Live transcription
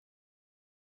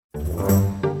And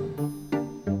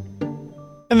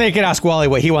they can ask Wally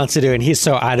what he wants to do, and he's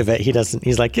so out of it, he doesn't.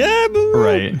 He's like, yeah,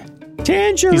 right.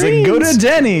 Tangerines. He's like, go to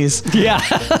Denny's. Yeah.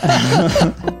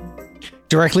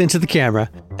 Directly into the camera.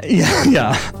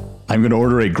 Yeah. I'm going to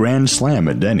order a Grand Slam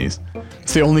at Denny's.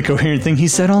 It's the only coherent thing he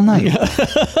said all night.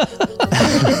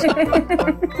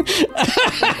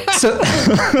 So.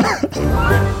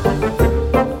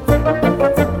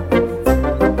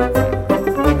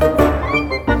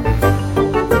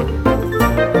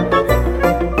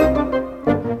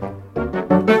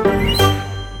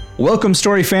 Welcome,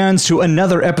 story fans, to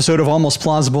another episode of Almost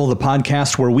Plausible, the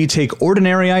podcast where we take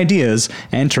ordinary ideas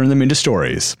and turn them into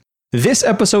stories. This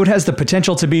episode has the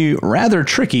potential to be rather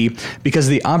tricky because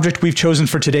the object we've chosen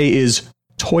for today is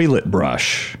toilet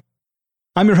brush.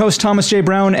 I'm your host, Thomas J.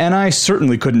 Brown, and I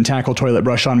certainly couldn't tackle toilet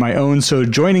brush on my own, so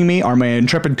joining me are my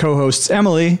intrepid co-hosts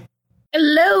Emily.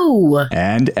 Hello.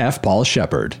 And F. Paul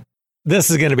Shepard.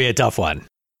 This is going to be a tough one.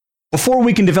 Before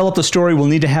we can develop the story, we'll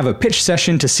need to have a pitch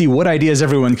session to see what ideas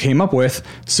everyone came up with.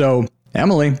 So,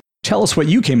 Emily, tell us what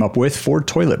you came up with for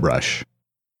toilet brush.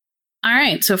 All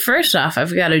right, so first off,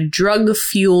 I've got a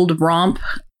drug-fueled romp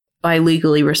by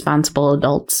legally responsible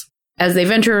adults. As they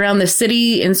venture around the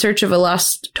city in search of a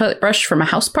lost toilet brush from a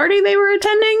house party they were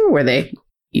attending, where they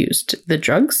used the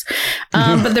drugs.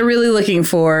 But they're really looking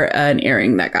for an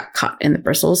earring that got caught in the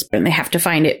bristles, and they have to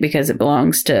find it because it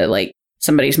belongs to, like,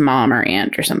 somebody's mom or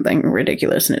aunt or something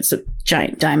ridiculous, and it's a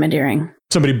giant diamond earring.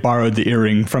 Somebody borrowed the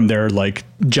earring from their, like,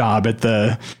 job at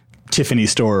the Tiffany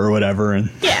store or whatever.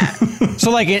 And yeah. So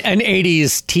like an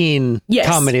 80s teen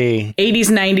comedy. 80s,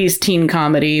 90s teen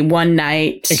comedy, one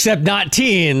night. Except not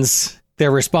teens.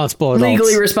 They're responsible adults.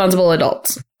 Legally responsible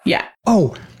adults. Yeah.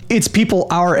 Oh, it's people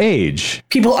our age.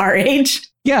 People our age?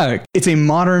 Yeah, it's a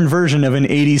modern version of an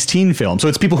 80s teen film. So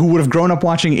it's people who would have grown up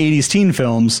watching 80s teen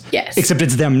films. Yes. Except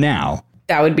it's them now.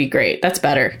 That would be great. That's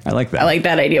better. I like that. I like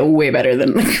that idea way better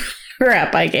than the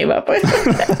crap I came up with.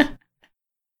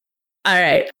 All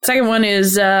right. Second one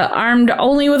is armed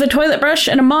only with a toilet brush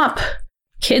and a mop.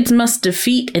 Kids must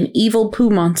defeat an evil poo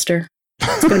monster.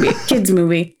 It's going to be a kids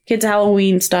movie. Kids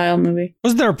Halloween style movie.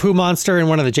 Wasn't there a poo monster in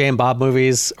one of the Jay and Bob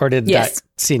movies? Or did that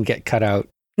scene get cut out?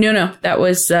 No. That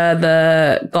was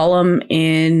the Gollum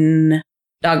in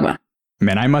Dogma.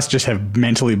 Man, I must just have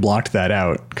mentally blocked that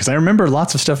out. Because I remember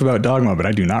lots of stuff about Dogma, but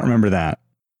I do not remember that.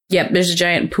 Yep, there's a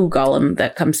giant poo golem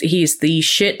that comes. He's the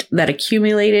shit that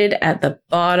accumulated at the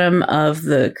bottom of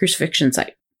the crucifixion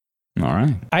site. All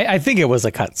right. I think it was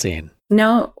a cutscene.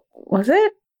 No, was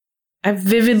it? I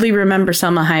vividly remember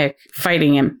Salma Hayek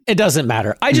fighting him. It doesn't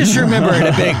matter. I just remembered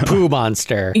a big poo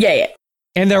monster. Yeah.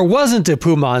 And there wasn't a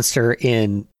poo monster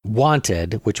in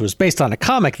Wanted, which was based on a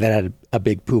comic that had a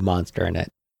big poo monster in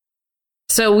it.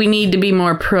 So we need to be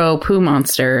more pro poo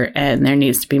monster, and there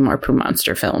needs to be more poo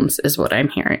monster films, is what I'm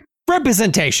hearing.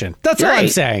 Representation. That's what I'm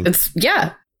saying.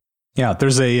 Yeah,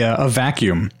 there's a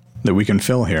vacuum that we can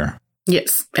fill here.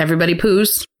 Yes, everybody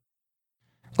poos.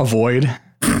 Avoid.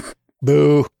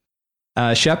 Boo.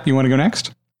 Shep, you want to go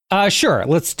next? Sure.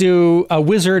 Let's do a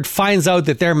wizard finds out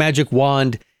that their magic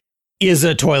wand is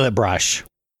a toilet brush.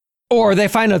 Or they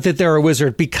find out that they're a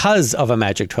wizard because of a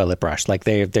magic toilet brush. Like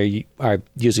they are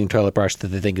using toilet brush that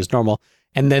they think is normal.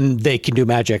 And then they can do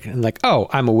magic and like, oh,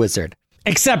 I'm a wizard.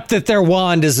 Except that their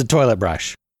wand is a toilet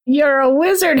brush. You're a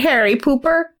wizard, Harry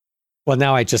Pooper. Well,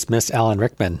 now I just missed Alan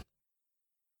Rickman.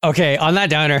 Okay, on that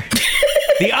downer.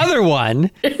 The other one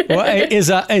is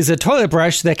a toilet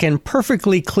brush that can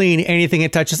perfectly clean anything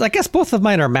it touches. I guess both of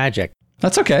mine are magic.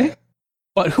 That's okay.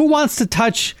 But who wants to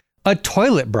touch a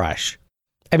toilet brush?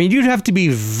 I mean, you'd have to be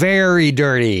very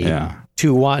dirty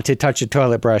to want to touch a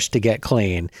toilet brush to get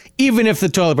clean, even if the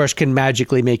toilet brush can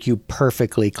magically make you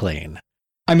perfectly clean.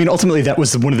 I mean, ultimately, that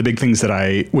was one of the big things that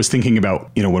I was thinking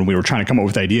about, when we were trying to come up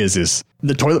with ideas is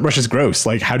the toilet brush is gross.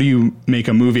 Like, how do you make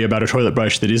a movie about a toilet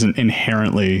brush that isn't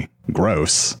inherently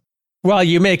gross? Well,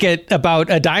 you make it about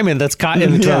a diamond that's caught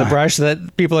in the toilet brush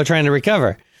that people are trying to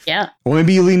recover. Yeah. Well,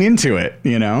 maybe you lean into it,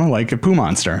 like a poo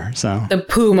monster. So the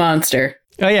poo monster.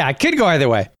 Oh, yeah. It could go either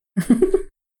way.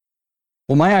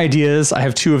 Well, my ideas, I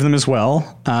have two of them as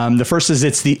well. The first is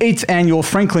it's the 8th annual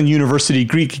Franklin University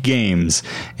Greek Games.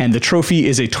 And the trophy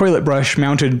is a toilet brush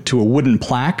mounted to a wooden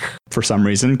plaque for some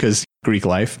reason, because Greek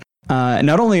life.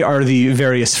 Not only are the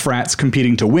various frats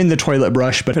competing to win the toilet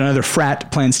brush, but another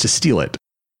frat plans to steal it.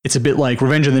 It's a bit like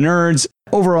Revenge of the Nerds,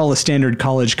 overall a standard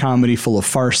college comedy full of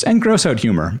farce and gross-out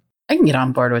humor. I can get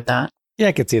on board with that. Yeah,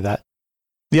 I could see that.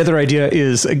 The other idea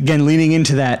is, again, leaning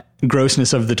into that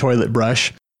grossness of the toilet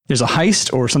brush. There's a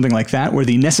heist or something like that where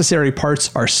the necessary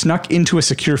parts are snuck into a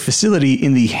secure facility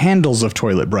in the handles of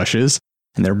toilet brushes.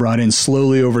 And they're brought in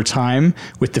slowly over time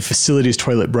with the facility's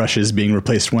toilet brushes being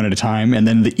replaced one at a time. And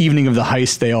then the evening of the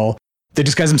heist, they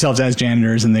disguise themselves as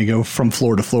janitors and they go from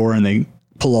floor to floor and they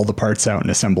pull all the parts out and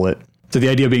assemble it. So the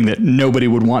idea being that nobody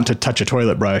would want to touch a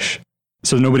toilet brush,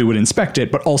 so nobody would inspect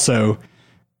it, but also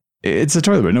it's a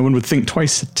toilet brush. No one would think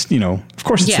twice, of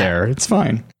course it's there. It's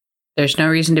fine. There's no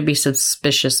reason to be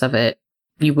suspicious of it.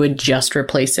 You would just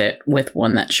replace it with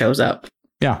one that shows up.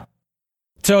 Yeah.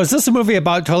 So is this a movie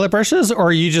about toilet brushes,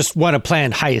 or you just want to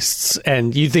plan heists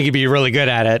and you think you'd be really good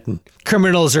at it and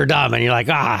criminals are dumb and you're like,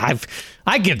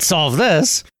 I could solve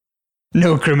this?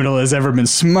 No criminal has ever been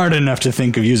smart enough to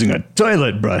think of using a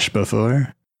toilet brush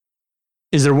before.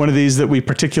 Is there one of these that we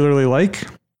particularly like?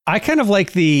 I kind of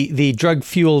like the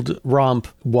drug-fueled romp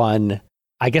one.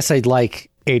 I guess I'd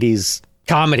like 80s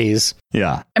comedies.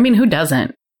 Yeah. I mean, who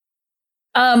doesn't?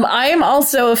 I am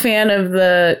also a fan of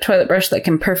the toilet brush that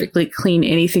can perfectly clean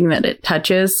anything that it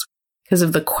touches, because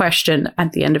of the question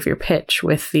at the end of your pitch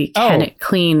with the can it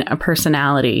clean a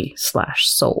personality /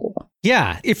 soul?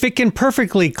 Yeah, if it can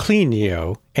perfectly clean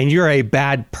you and you're a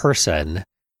bad person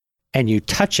and you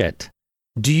touch it,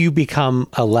 do you become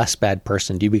a less bad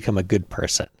person? Do you become a good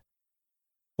person?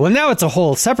 Well, now it's a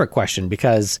whole separate question,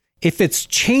 because if it's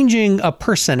changing a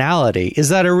personality, is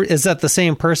that the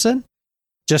same person?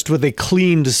 Just with a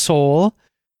cleaned soul?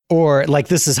 Or like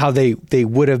this is how they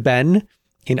would have been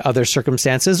in other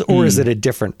circumstances? Or is it a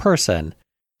different person?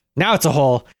 Now it's a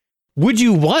whole, would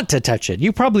you want to touch it?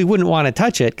 You probably wouldn't want to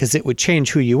touch it because it would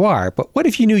change who you are. But what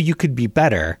if you knew you could be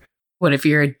better? What if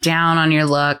you're a down on your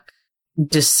luck,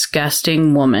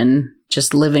 disgusting woman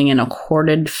just living in a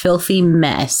hoarded, filthy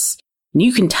mess, and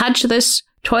you can touch this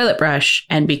toilet brush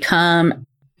and become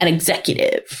an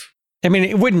executive? I mean,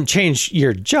 it wouldn't change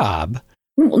your job.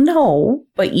 No,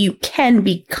 but you can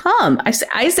become. I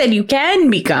said you can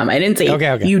become. I didn't say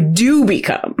okay. You do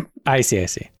become. I see.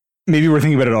 Maybe we're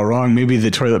thinking about it all wrong. Maybe the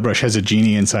toilet brush has a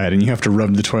genie inside and you have to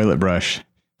rub the toilet brush.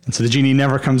 And so the genie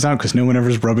never comes out because no one ever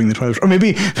is rubbing the toilet. Or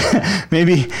maybe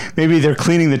they're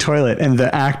cleaning the toilet and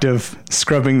the act of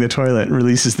scrubbing the toilet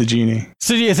releases the genie.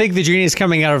 So do you think the genie is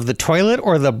coming out of the toilet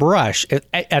or the brush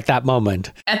at that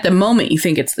moment? At the moment, you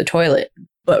think it's the toilet,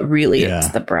 but really it's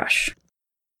the brush.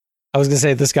 I was going to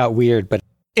say this got weird, but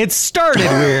it started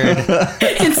weird.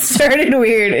 It started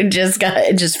weird and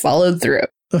just followed through.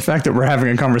 The fact that we're having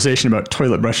a conversation about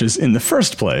toilet brushes in the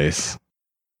first place.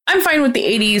 I'm fine with the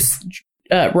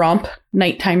 80s romp,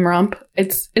 nighttime romp.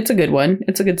 It's a good one.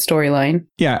 It's a good storyline.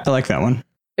 Yeah, I like that one.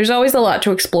 There's always a lot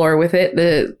to explore with it.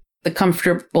 The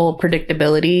comfortable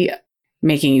predictability,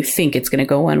 making you think it's going to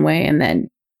go one way and then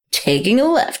taking a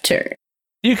left turn.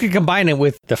 You could combine it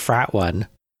with the frat one.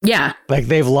 Yeah. Like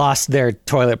they've lost their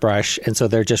toilet brush, and so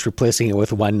they're just replacing it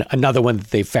with another one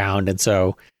that they found. And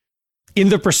so in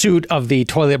the pursuit of the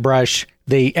toilet brush,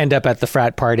 they end up at the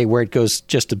frat party where it goes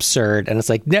just absurd. And it's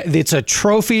like, it's a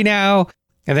trophy now.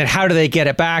 And then how do they get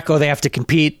it back? Oh, they have to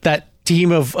compete. That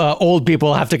team of old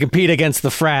people have to compete against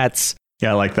the frats. Yeah,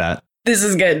 I like that. This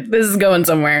is good. This is going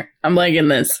somewhere. I'm liking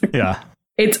this. Yeah.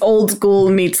 It's Old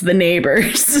School meets The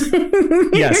Neighbors.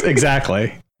 Yes,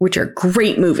 exactly. Which are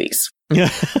great movies. Yeah.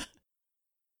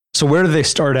 So where do they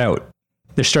start out?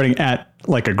 They're starting at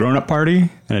like a grown-up party,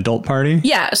 an adult party?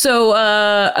 Yeah. So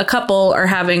a couple are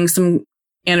having some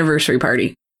anniversary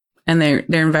party and they're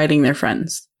inviting their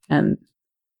friends. And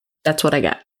that's what I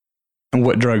got. And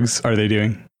what drugs are they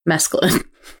doing? Mescaline.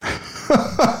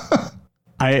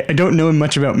 I don't know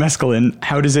much about mescaline.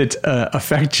 How does it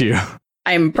affect you?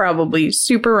 I'm probably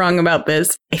super wrong about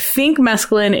this. I think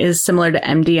mescaline is similar to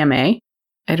MDMA.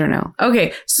 I don't know.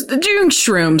 Okay, so they're doing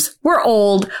shrooms. We're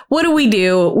old. What do?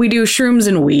 We do shrooms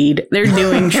and weed. They're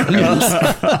doing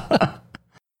shrooms.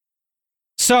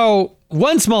 So,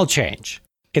 one small change.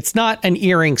 It's not an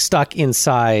earring stuck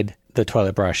inside the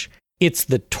toilet brush. It's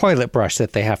the toilet brush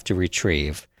that they have to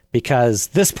retrieve, because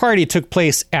this party took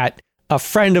place at a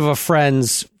friend of a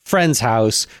friend's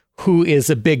house who is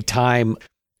a big time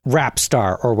rap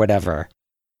star or whatever,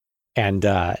 and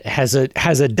has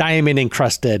a diamond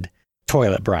encrusted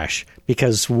toilet brush,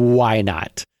 because why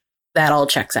not? That all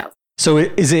checks out. So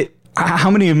is it,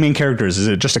 how many main characters? Is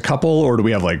it just a couple, or do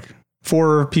we have like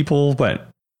 4 people? But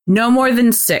no more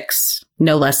than 6,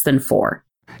 no less than 4.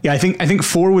 Yeah, I think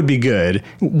 4 would be good.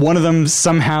 One of them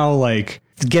somehow like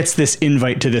gets this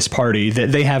invite to this party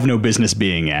that they have no business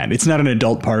being at. It's not an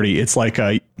adult party. It's like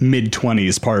a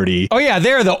mid-20s party. Oh yeah,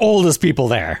 they're the oldest people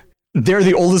there. They're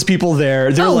the oldest people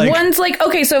there. They're one's like,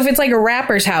 okay, so if it's like a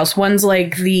rapper's house, one's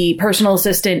like the personal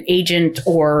assistant, agent,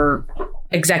 or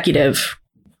executive.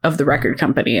 of the record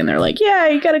company, and they're like, yeah,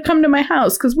 you got to come to my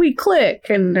house because we click.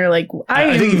 And they're like,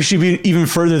 I think it should be even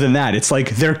further than that. It's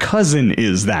like their cousin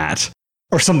is that,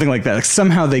 or something like that. Like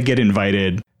somehow they get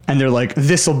invited and they're like,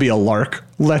 this will be a lark.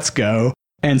 Let's go.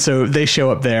 And so they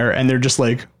show up there and they're just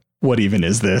like, what even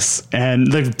is this?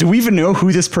 And like, do we even know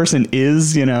who this person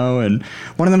is? You know, and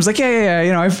one of them's like, yeah.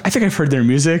 You know, I think I've heard their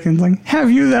music. And like,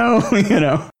 have you though? You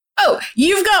know? Oh,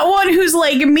 you've got one who's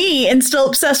like me and still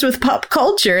obsessed with pop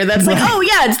culture. That's like, oh,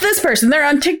 yeah, it's this person. They're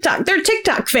on TikTok. They're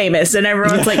TikTok famous. And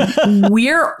everyone's like,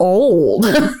 we're old.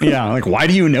 Yeah. Like, why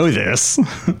do you know this?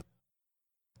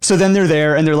 So then they're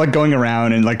there and they're like going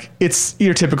around and like it's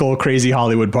your typical crazy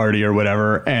Hollywood party or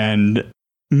whatever. And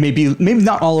maybe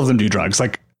not all of them do drugs.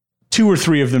 Like 2 or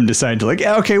 3 of them decide to like,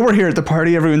 yeah, OK, we're here at the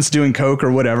party. Everyone's doing coke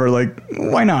or whatever. Like,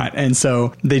 why not? And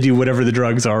so they do whatever the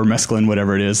drugs are, mescaline,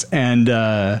 whatever it is. And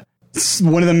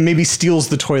one of them maybe steals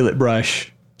the toilet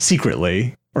brush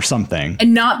secretly or something.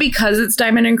 And not because it's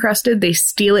diamond encrusted. They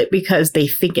steal it because they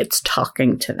think it's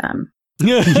talking to them.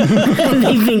 They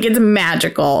think it's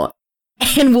magical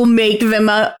and will make them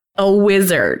a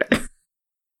wizard.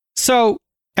 So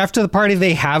after the party,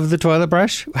 they have the toilet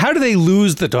brush. How do they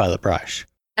lose the toilet brush?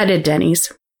 At a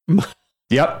Denny's.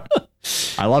 Yep.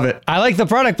 I love it. I like the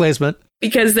product placement.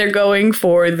 Because they're going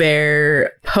for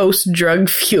their post-drug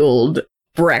fueled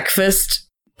breakfast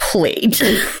plate.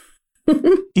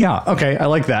 Yeah. Okay. I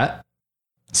like that.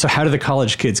 So how do the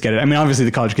college kids get it? I mean, obviously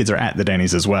the college kids are at the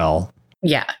Denny's as well.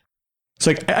 Yeah.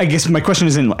 So like, I guess my question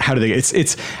isn't how do they,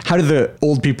 it's how do the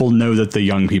old people know that the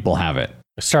young people have it?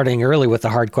 Starting early with the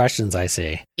hard questions, I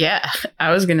see. Yeah.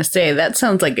 I was going to say, that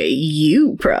sounds like a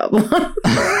you problem.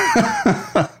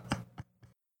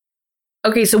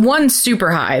 Okay. So one's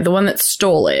super high. The one that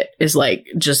stole it is like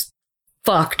just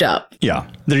fucked up. Yeah.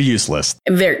 They're useless.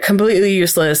 They're completely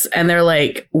useless. And they're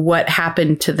like, what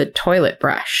happened to the toilet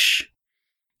brush?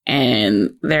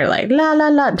 And they're like, la, la,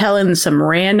 la, telling some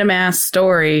random ass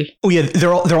story. Oh, yeah.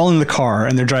 They're all in the car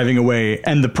and they're driving away.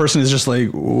 And the person is just like,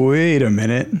 wait a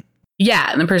minute.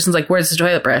 Yeah. And the person's like, where's the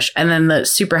toilet brush? And then the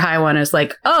super high one is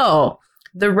like, oh,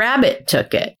 the rabbit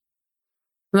took it.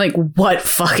 I'm like, what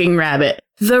fucking rabbit?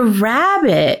 The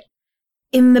rabbit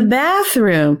in the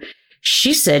bathroom.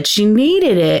 She said she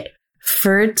needed it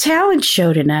for a talent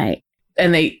show tonight.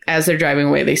 And they, as they're driving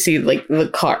away, they see like the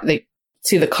car, they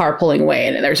see the car pulling away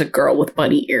and there's a girl with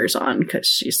bunny ears on because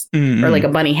she's, or like a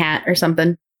bunny hat or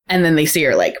something. And then they see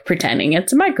her like pretending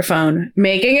it's a microphone,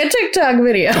 making a TikTok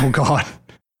video. Oh, God.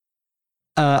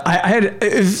 I had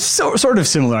a sort of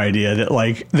similar idea that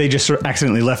like they just sort of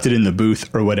accidentally left it in the booth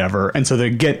or whatever. And so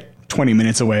they get 20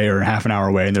 minutes away or half an hour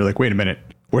away and they're like, wait a minute,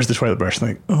 where's the toilet brush?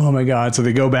 Like, oh, my God. So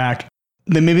they go back.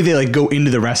 Then maybe they like go into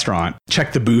the restaurant,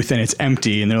 check the booth and it's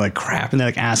empty. And they're like, crap. And they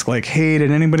like ask like, hey,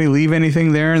 did anybody leave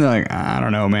anything there? And they're like, I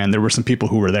don't know, man. There were some people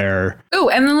who were there. Oh,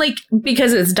 and then like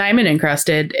because it's diamond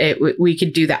encrusted, we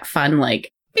could do that fun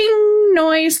like bing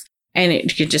noise and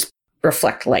it could just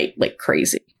reflect light like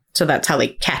crazy. So that's how they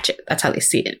catch it. That's how they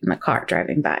see it in the car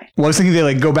driving by. Well, I was thinking they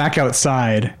like go back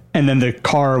outside and then the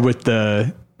car with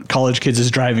the college kids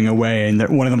is driving away and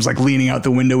one of them's like leaning out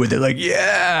the window with it like,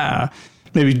 yeah,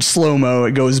 maybe slow-mo,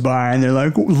 it goes by and they're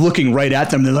like looking right at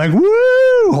them. They're like,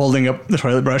 woo, holding up the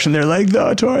toilet brush and they're like,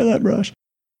 the toilet brush.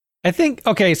 I think,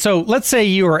 okay, so let's say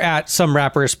you are at some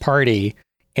rapper's party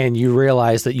and you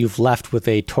realize that you've left with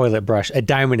a toilet brush, a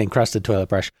diamond encrusted toilet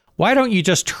brush. Why don't you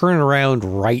just turn around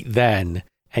right then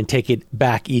and take it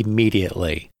back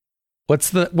immediately? What's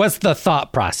the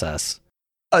thought process?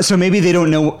 So maybe they don't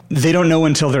know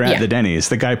until they're at the Denny's.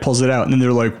 The guy pulls it out and then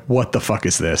they're like, what the fuck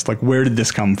is this? Like, where did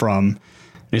this come from?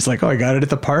 And he's like, oh, I got it at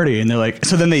the party. And they're like,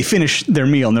 so then they finish their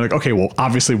meal and they're like, okay, well,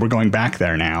 obviously we're going back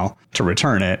there now to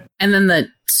return it. And then the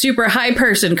super high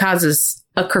person causes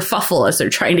a kerfuffle as they're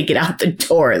trying to get out the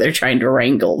door. They're trying to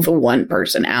wrangle the one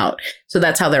person out. So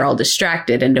that's how they're all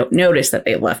distracted and don't notice that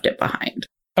they left it behind.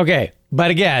 Okay. But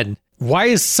again, why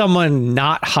is someone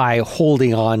not high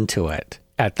holding on to it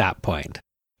at that point?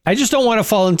 I just don't want to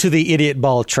fall into the idiot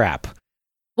ball trap.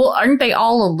 Well, aren't they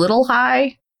all a little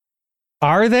high?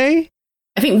 Are they?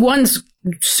 I think one's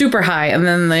super high and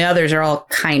then the others are all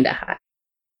kind of high.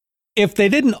 If they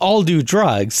didn't all do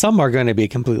drugs, some are going to be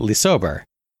completely sober.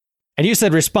 And you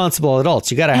said responsible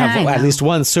adults. You got to have at least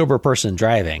one sober person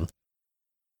driving.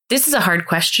 This is a hard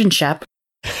question, Shep.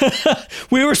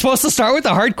 We were supposed to start with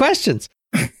the hard questions.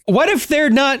 What if they're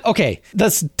not? Okay,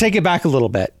 let's take it back a little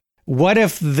bit. What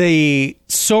if the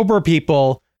sober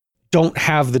people don't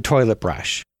have the toilet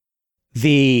brush?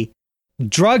 The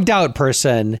drugged out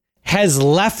person has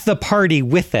left the party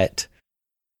with it,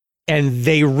 and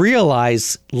they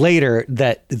realize later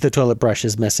that the toilet brush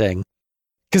is missing.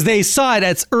 Because they saw it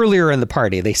as earlier in the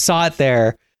party. They saw it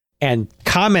there and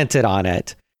commented on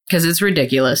it. Because it's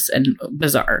ridiculous and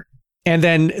bizarre. And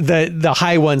then the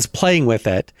high one's playing with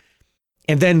it.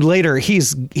 And then later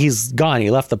he's gone.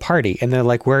 He left the party. And they're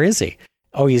like, where is he?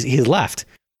 Oh, he's left.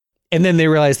 And then they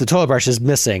realize the toilet brush is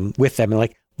missing with them. And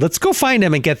like, let's go find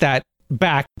him and get that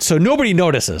back so nobody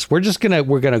notices. We're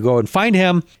gonna go and find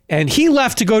him. And he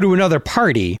left to go to another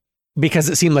party because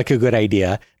it seemed like a good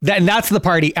idea. And that's the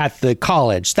party at the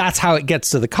college. That's how it gets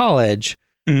to the college.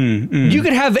 You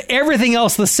could have everything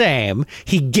else the same.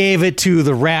 He gave it to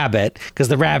the rabbit because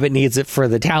the rabbit needs it for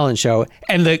the talent show.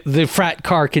 And the frat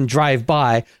car can drive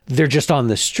by. They're just on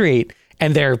the street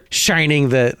and they're shining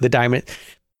the diamond.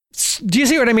 Do you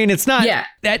see what I mean? It's not,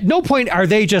 at no point are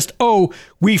they just,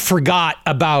 we forgot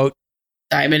about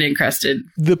diamond encrusted.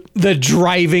 The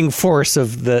driving force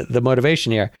of the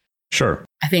motivation here. Sure.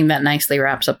 I think that nicely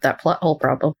wraps up that plot hole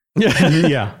problem.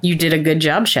 Yeah. You did a good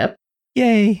job, Shep.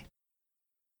 Yay.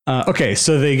 Okay,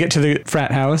 so they get to the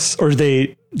frat house, or do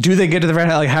they get to the frat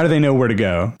house? Like, how do they know where to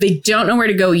go? They don't know where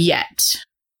to go yet.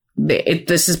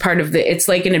 This is part of it's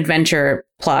like an adventure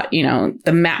plot,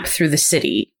 the map through the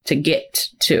city to get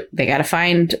to. They got to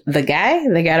find the guy.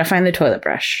 They got to find the toilet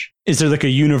brush. Is there like a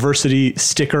university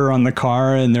sticker on the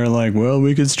car? And they're like, well,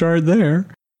 we could start there.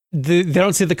 They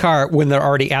don't see the car when they're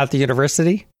already at the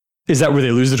university. Is that where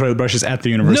they lose the toilet brushes at the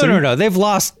university? No. They've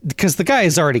lost because the guy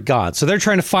is already gone. So they're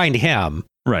trying to find him.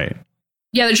 Right.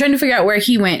 Yeah, they're trying to figure out where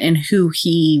he went and who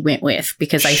he went with,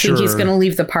 because I think he's going to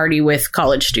leave the party with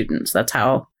college students. That's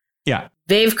how. Yeah.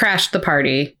 They've crashed the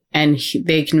party and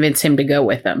they convince him to go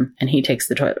with them, and he takes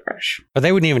the toilet brush. But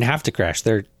they wouldn't even have to crash.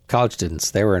 They're college students.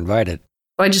 They were invited.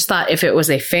 Well, I just thought if it was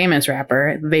a famous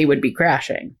rapper, they would be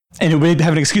crashing. And it would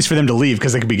have an excuse for them to leave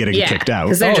because they could be getting kicked out.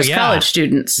 Because they're just college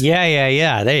students.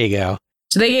 Yeah. There you go.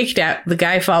 So they get kicked out. The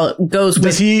guy goes with...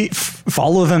 Does he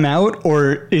follow them out,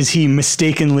 or is he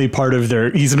mistakenly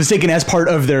he's mistaken as part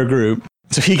of their group?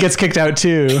 So he gets kicked out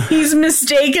too. He's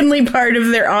mistakenly part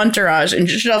of their entourage and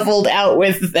shuffled out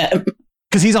with them.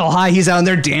 Because he's all high. He's out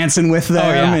there dancing with them.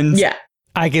 Oh, yeah. And yeah.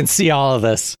 I can see all of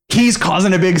this. He's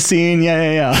causing a big scene.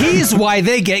 Yeah. He's why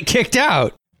they get kicked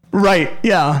out. Right.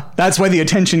 Yeah. That's why the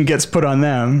attention gets put on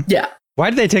them. Yeah. Why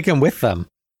did they take him with them?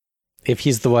 If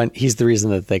he's the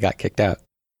reason that they got kicked out.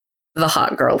 The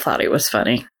hot girl thought it was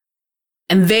funny.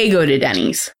 And they go to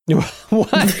Denny's.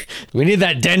 What? We need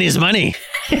that Denny's money.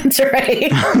 That's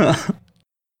right.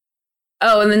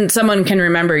 Oh, and then someone can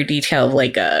remember a detail of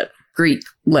like a Greek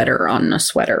letter on a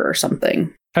sweater or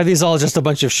something. Are these all just a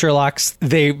bunch of Sherlocks?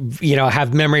 They,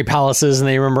 have memory palaces and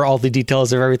they remember all the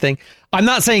details of everything. I'm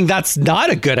not saying that's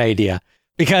not a good idea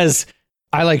because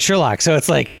I like Sherlock. So it's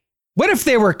like, what if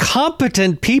they were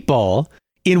competent people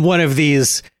in one of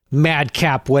these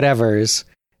madcap whatevers?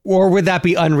 Or would that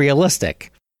be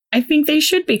unrealistic? I think they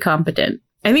should be competent.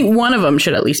 I think one of them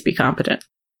should at least be competent.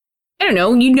 I don't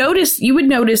know. You would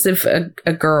notice if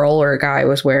a girl or a guy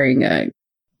was wearing a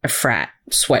frat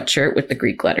sweatshirt with the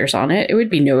Greek letters on it. It would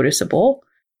be noticeable.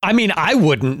 I mean, I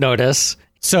wouldn't notice.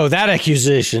 So that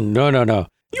accusation, no.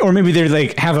 Or maybe they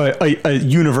like have a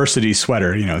university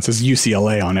sweater. It says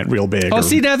UCLA on it real big. Oh,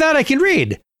 see, now that I can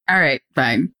read. All right,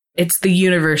 fine. It's the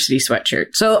university sweatshirt.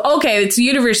 So, okay, it's a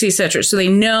university sweatshirt. So they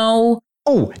know.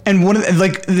 Oh, and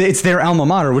it's their alma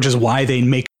mater, which is why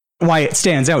why it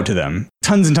stands out to them.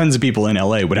 Tons and tons of people in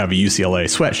LA would have a UCLA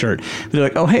sweatshirt. They're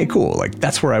like, oh, hey, cool. Like,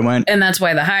 that's where I went. And that's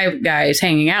why the high guy is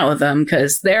hanging out with them,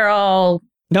 because they're all.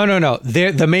 No.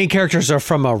 The main characters are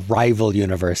from a rival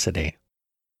university.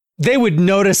 They would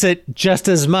notice it just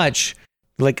as much.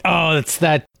 Like, oh, it's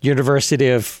that University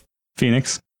of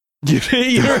Phoenix.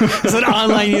 It's an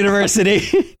online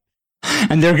university.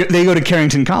 And they go to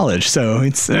Carrington College, so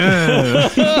it's... Do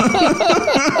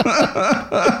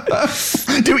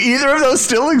either of those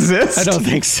still exist? I don't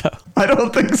think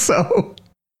so.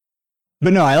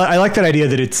 But no, I like that idea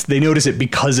that they notice it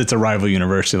because it's a rival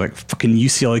university. Like, fucking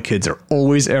UCLA kids are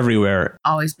always everywhere.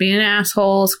 Always being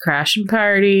assholes, crashing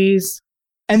parties.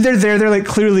 And they're there, they're like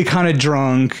clearly kind of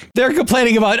drunk. They're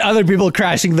complaining about other people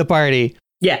crashing the party.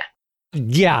 Yeah.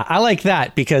 Yeah, I like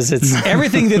that because it's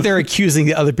everything that they're accusing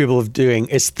the other people of doing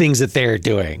is things that they're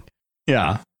doing.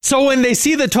 Yeah. So when they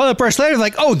see the toilet brush later, they're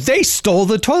like, oh, they stole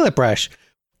the toilet brush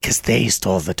because they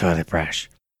stole the toilet brush.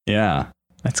 Yeah,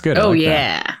 that's good. Oh,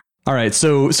 yeah. That. All right.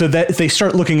 So that they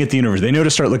start looking at the university. They know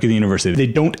to start looking at the university. They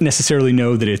don't necessarily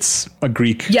know that it's a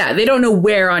Greek. Yeah, they don't know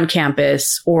where on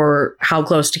campus or how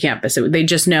close to campus. They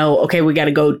just know, okay, we got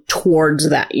to go towards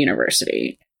that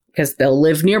university because they'll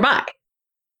live nearby.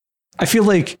 I feel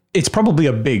like it's probably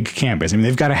a big campus. I mean,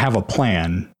 they've got to have a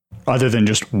plan other than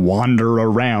just wander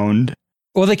around.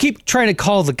 Well, they keep trying to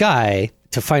call the guy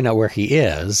to find out where he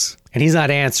is, and he's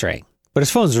not answering, but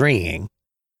his phone's ringing.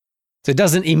 So it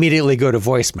doesn't immediately go to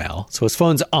voicemail. So his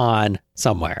phone's on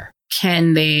somewhere.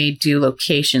 Can they do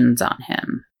locations on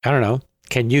him? I don't know.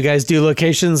 Can you guys do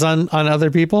locations on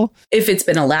other people? If it's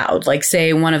been allowed, like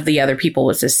say one of the other people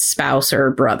was his spouse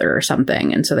or brother or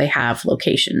something, and so they have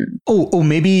location.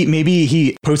 Maybe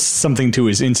he posts something to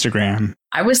his Instagram.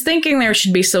 I was thinking there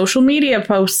should be social media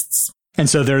posts. And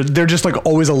so they're just like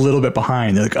always a little bit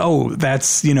behind. They're like, oh,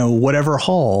 that's, whatever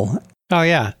hall. Oh,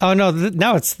 yeah. Oh, no.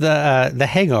 Now it's the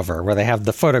Hangover where they have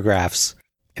the photographs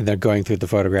and they're going through the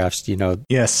photographs,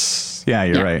 Yes. Yeah,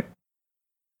 you're right.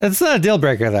 It's not a deal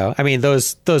breaker, though. I mean,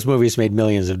 those movies made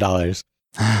millions of dollars.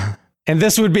 And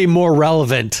this would be more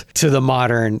relevant to the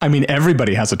modern. I mean,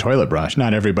 everybody has a toilet brush.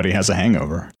 Not everybody has a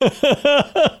hangover.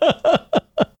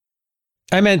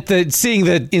 I meant seeing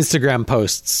the Instagram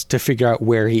posts to figure out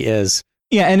where he is.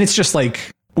 Yeah, and it's just like,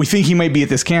 we think he might be at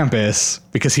this campus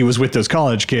because he was with those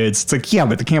college kids. It's like, yeah,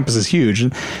 but the campus is huge.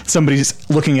 And somebody's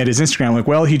looking at his Instagram like,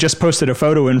 well, he just posted a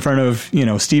photo in front of,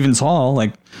 Stevens Hall.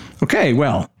 Like, okay,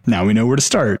 well, now we know where to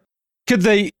start. Could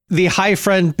the high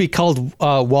friend be called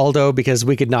Waldo? Because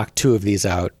we could knock 2 of these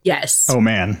out. Yes. Oh,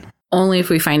 man. Only if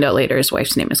we find out later his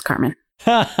wife's name is Carmen.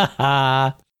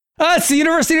 It's the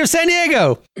University of San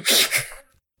Diego.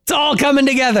 It's all coming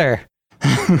together.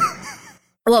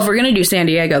 Well, if we're going to do San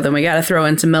Diego, then we got to throw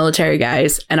in some military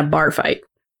guys and a bar fight.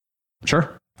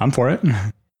 Sure. I'm for it.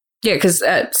 Yeah, because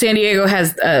San Diego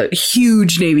has a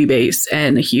huge Navy base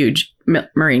and a huge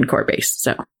Marine Corps base.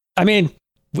 So, I mean,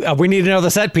 we need to know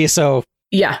the set piece. So,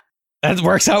 yeah, that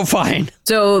works out fine.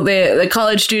 So the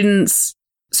college students.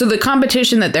 So the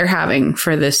competition that they're having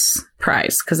for this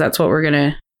prize, because that's what we're going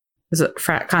to. Is it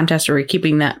frat contest? Or are we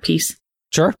keeping that piece?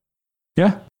 Sure.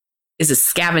 Yeah. Is a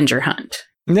scavenger hunt.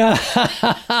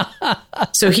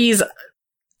 So he's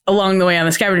along the way on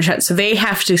the scavenger hunt. So they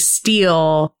have to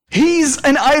steal. He's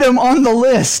an item on the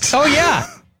list. Oh, yeah.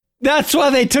 That's why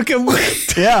they took him.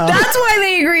 Yeah. That's why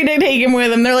they agreed to take him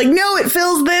with them. They're like, no, it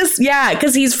fills this. Yeah,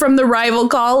 because he's from the rival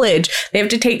college. They have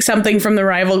to take something from the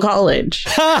rival college.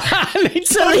 So they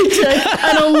took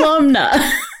an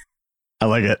alumna. I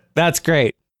like it. That's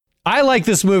great. I like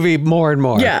this movie more and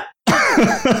more. Yeah.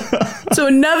 So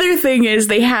another thing is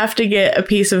they have to get a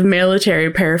piece of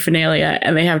military paraphernalia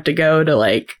and they have to go to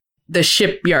like the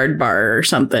shipyard bar or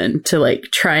something to like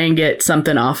try and get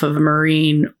something off of a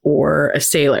Marine or a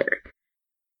sailor.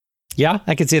 Yeah,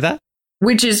 I can see that.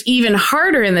 Which is even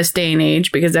harder in this day and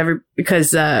age because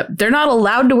they're not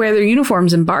allowed to wear their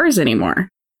uniforms in bars anymore.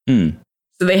 So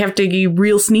they have to be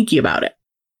real sneaky about it.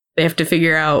 They have to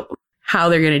figure out how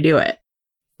they're going to do it.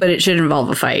 But it should involve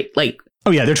a fight. Like,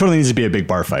 oh, yeah, there totally needs to be a big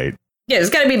bar fight. Yeah, there's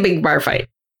got to be a big bar fight.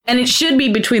 And it should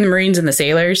be between the Marines and the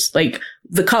sailors. Like,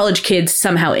 the college kids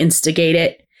somehow instigate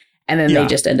it, and then they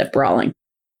just end up brawling.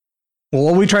 Well,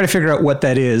 while we try to figure out what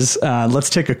that is, let's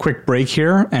take a quick break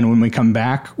here. And when we come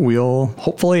back, we'll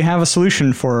hopefully have a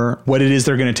solution for what it is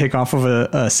they're going to take off of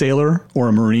a sailor or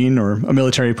a Marine or a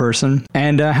military person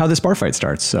and how this bar fight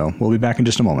starts. So we'll be back in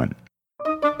just a moment.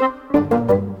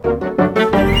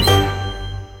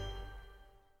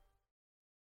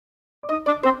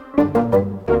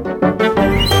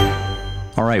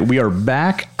 All right, we are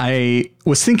back. I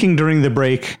was thinking during the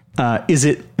break, is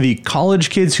it the college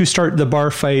kids who start the bar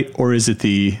fight or is it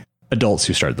the adults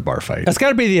who start the bar fight? It's got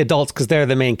to be the adults because they're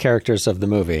the main characters of the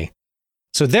movie.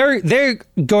 So they're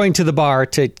going to the bar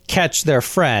to catch their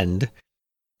friend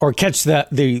or catch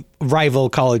the rival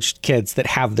college kids that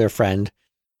have their friend.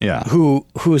 Yeah.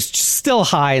 Who's still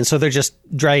high. And so they're just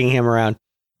dragging him around.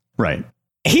 Right.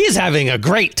 He's having a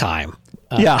great time.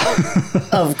 Yeah.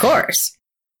 Of course.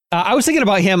 I was thinking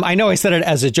about him. I know I said it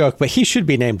as a joke, but he should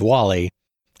be named Wally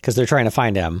because they're trying to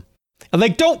find him. And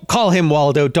like, don't call him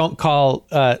Waldo. Don't call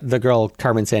the girl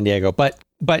Carmen Sandiego.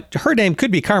 But her name could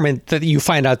be Carmen that you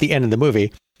find out at the end of the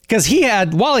movie because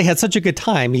Wally had such a good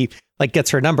time. He like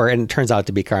gets her number and it turns out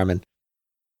to be Carmen.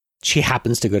 She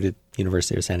happens to go to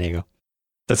University of San Diego.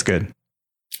 That's good.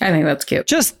 I think that's cute.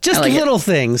 Just like little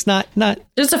things, not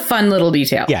just a fun little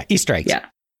detail. Yeah, Easter eggs. Yeah.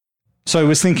 So I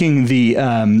was thinking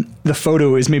the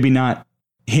photo is maybe not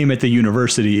him at the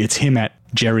university. It's him at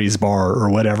Jerry's bar or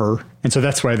whatever. And so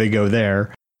that's why they go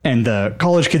there. And the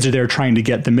college kids are there trying to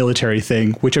get the military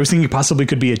thing, which I was thinking possibly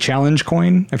could be a challenge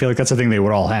coin. I feel like that's a thing they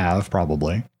would all have,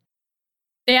 probably.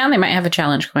 Yeah, they might have a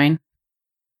challenge coin.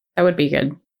 That would be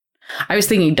good. I was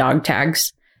thinking dog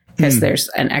tags. Because there's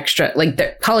an extra, like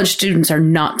the college students are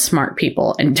not smart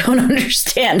people and don't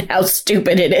understand how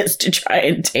stupid it is to try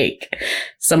and take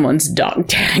someone's dog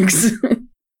tags.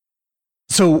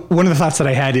 So one of the thoughts that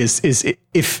I had is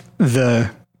if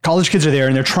the college kids are there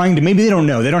and they're trying to, maybe they don't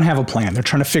know, they don't have a plan. They're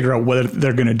trying to figure out what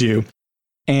they're going to do.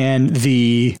 And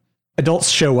the adults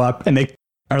show up and they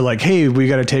are like, hey, we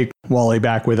got to take Wally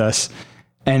back with us.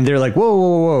 And they're like,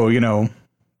 whoa, you know,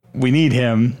 we need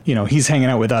him. You know, he's hanging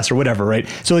out with us or whatever, right?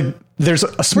 So like there's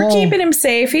a small... We're keeping him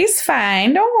safe. He's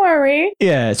fine. Don't worry.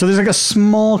 Yeah. So there's like a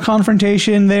small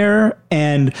confrontation there.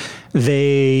 And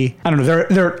they, I don't know,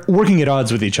 they're working at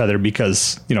odds with each other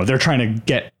because, you know, they're trying to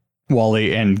get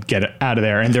Wally and get out of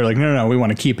there. And they're like, no, we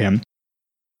want to keep him.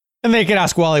 And they can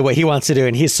ask Wally what he wants to do.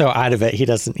 And he's so out of it.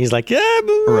 He's like, yeah,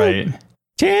 right.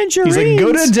 Tangerines. He's like,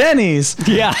 go to Denny's.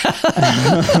 Yeah.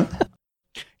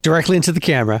 Directly into the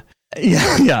camera.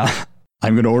 Yeah.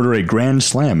 I'm going to order a Grand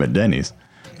Slam at Denny's.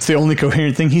 It's the only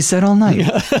coherent thing he said all night.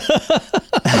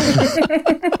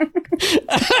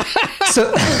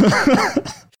 So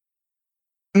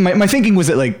my thinking was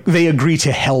that like they agree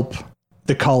to help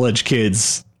the college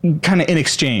kids kind of in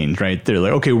exchange, right? They're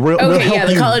like, okay, we'll help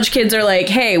the you. college kids are like,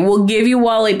 hey, we'll give you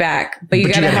Wally back, but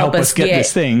you got to help us get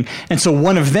this thing. And so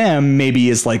one of them maybe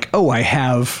is like, oh, I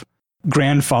have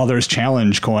grandfather's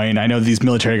challenge coin. I know these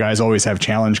military guys always have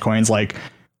challenge coins. Like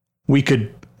we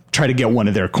could try to get one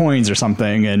of their coins or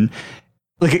something. And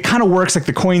like it kind of works, like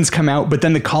the coins come out, but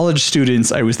then the college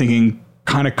students, I was thinking,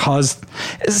 kind of caused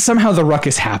somehow the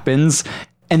ruckus happens.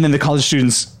 And then the college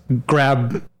students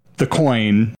grab the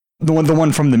coin, the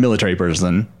one from the military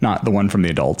person, not the one from the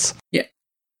adults. Yeah.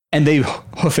 And they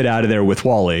hoof it out of there with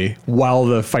Wally while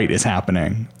the fight is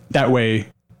happening. That way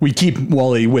we keep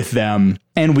Wally with them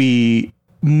and we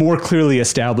more clearly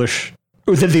establish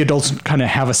that the adults kind of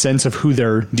have a sense of who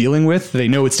they're dealing with. They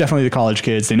know it's definitely the college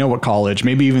kids. They know what college,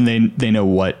 maybe even they know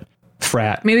what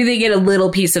frat. Maybe they get a little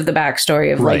piece of the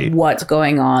backstory of like what's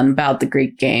going on about the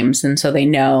Greek games. And so they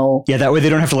know. Yeah, that way they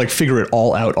don't have to like figure it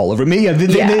all out all over. Maybe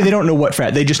they don't know what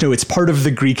frat. They just know it's part of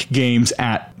the Greek games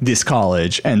at this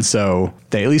college. And so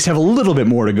they at least have a little bit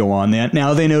more to go on.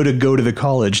 Now they know to go to the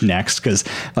college next because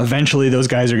eventually those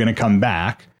guys are going to come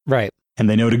back. Right. And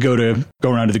they know to go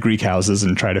around to the Greek houses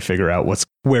and try to figure out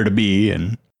where to be.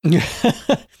 And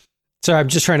so I'm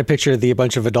just trying to picture a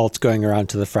bunch of adults going around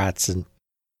to the frats and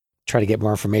try to get more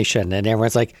information. And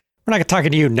everyone's like, we're not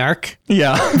talking to you, narc.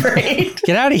 Yeah. Right.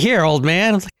 Get out of here, old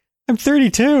man. I was like, I'm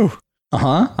 32.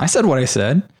 I said what I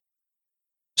said.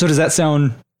 So does that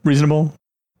sound reasonable?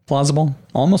 Plausible?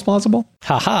 Almost plausible?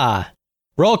 Haha.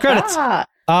 Roll credits.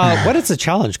 What is a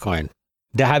challenge coin?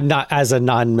 I'm not, as a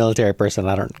non-military person,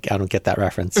 I don't get that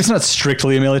reference. It's not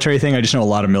strictly a military thing. I just know a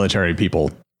lot of military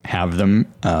people have them.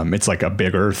 It's like a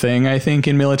bigger thing, I think,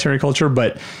 in military culture,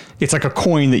 but it's like a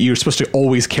coin that you're supposed to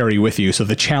always carry with you. So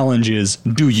the challenge is,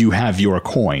 do you have your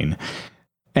coin?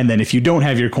 And then if you don't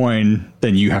have your coin,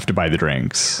 then you have to buy the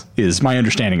drinks, is my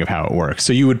understanding of how it works.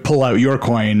 So you would pull out your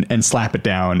coin and slap it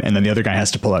down, and then the other guy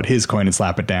has to pull out his coin and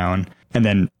slap it down. And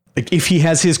then like if he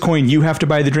has his coin, you have to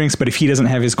buy the drinks, but if he doesn't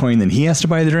have his coin, then he has to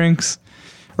buy the drinks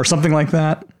or something like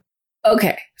that.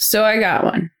 Okay, so I got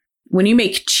one. When you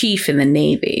make chief in the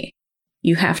Navy,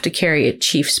 you have to carry a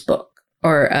chief's book,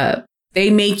 or they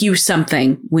make you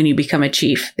something when you become a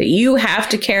chief that you have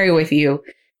to carry with you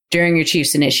during your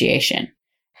chief's initiation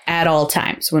at all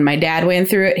times. When my dad went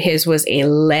through it, his was a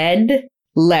lead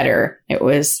letter. It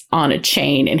was on a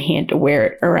chain and he had to wear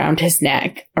it around his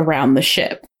neck, around the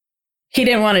ship. He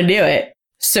didn't want to do it,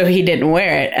 so he didn't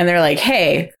wear it. And they're like,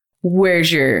 hey, where's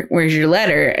your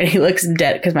letter? And he looks him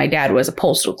dead, because my dad was a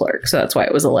postal clerk, so that's why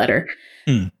it was a letter.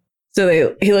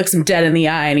 So he looks him dead in the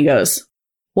eye and he goes,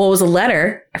 well, it was a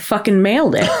letter. I fucking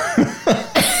mailed it.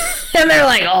 And they're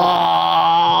like,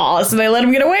 oh, so they let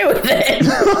him get away with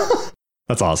it.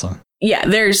 That's awesome. Yeah,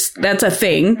 that's a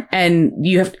thing. And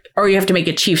you have to make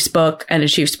a chief's book, and a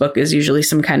chief's book is usually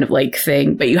some kind of like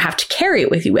thing, but you have to carry it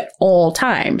with you at all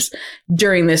times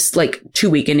during this like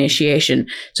 2-week initiation.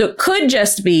 So it could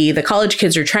just be the college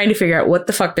kids are trying to figure out what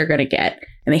the fuck they're going to get.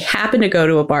 And they happen to go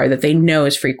to a bar that they know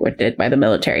is frequented by the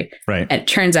military. Right. And it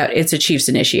turns out it's a chief's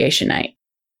initiation night.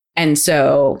 And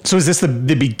so is this the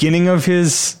beginning of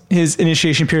his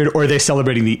initiation period, or are they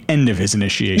celebrating the end of his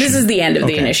initiation? This is the end of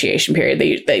the initiation period.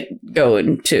 They go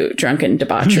into drunken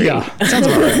debauchery. Yeah, sounds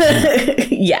about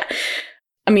right. Yeah.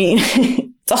 I mean,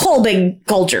 it's a whole big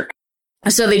culture.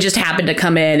 So they just happen to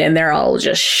come in and they're all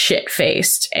just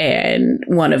shit-faced, and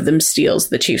one of them steals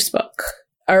the chief's book.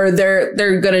 Or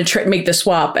they're going to make the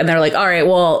swap, and they're like, all right,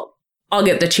 well, I'll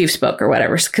get the chief's book or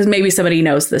whatever, because maybe somebody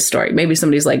knows this story. Maybe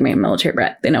somebody's like me, a military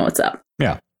brat. They know what's up.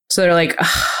 Yeah. So they're like,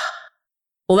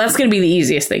 well, that's going to be the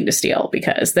easiest thing to steal,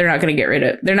 because they're not going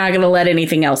to they're not going to let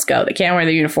anything else go. They can't wear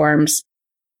their uniforms.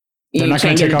 They're not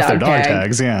going to take off their dog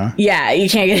tags. Yeah. Yeah. You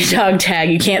can't get a dog tag.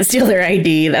 You can't steal their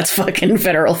ID. That's fucking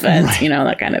federal offense, right.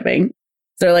 That kind of thing.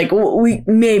 They're like,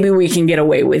 maybe we can get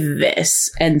away with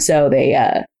this. And so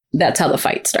that's how the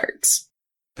fight starts.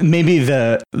 Maybe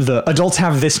the adults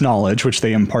have this knowledge, which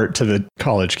they impart to the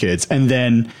college kids, and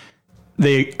then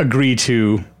they agree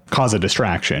to cause a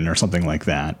distraction or something like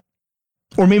that.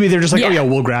 Or maybe they're just like, oh yeah,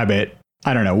 we'll grab it.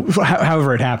 I don't know.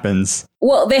 However it happens.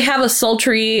 Well, they have a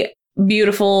sultry,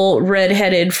 beautiful,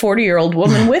 redheaded 40-year-old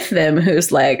woman with them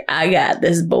who's like, I got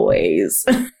this, boys.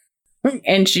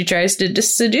 And she tries to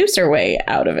just seduce her way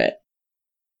out of it.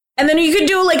 And then you could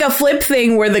do like a flip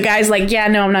thing where the guy's like, yeah,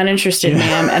 no, I'm not interested,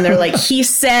 ma'am. And they're like, he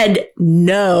said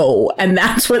no. And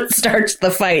that's what starts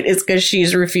the fight, is because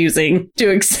she's refusing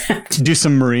to accept. Do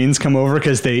some Marines come over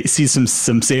because they see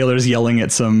some sailors yelling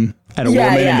at a woman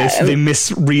and they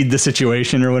misread the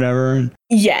situation or whatever?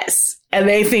 Yes. And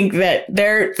they think that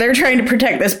they're trying to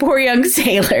protect this poor young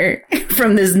sailor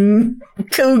from this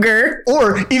cougar.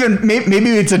 Or even maybe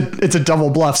it's a double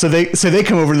bluff. So they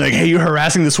come over and they're like, hey, you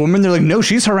harassing this woman? They're like, no,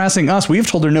 she's harassing us. We've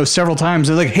told her no several times.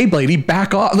 They're like, hey, lady,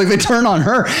 back off. Like they turn on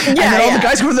her. And then all the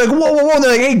guys come over, they're like, whoa, whoa, whoa. And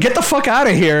they're like, hey, get the fuck out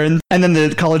of here. And then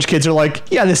the college kids are like,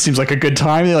 yeah, this seems like a good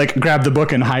time. They like grab the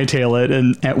book and hightail it.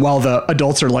 And while the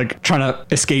adults are like trying to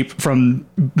escape from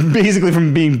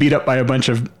being beat up by a bunch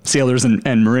of sailors and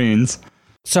Marines.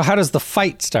 So how does the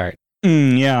fight start?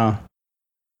 Yeah.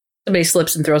 Somebody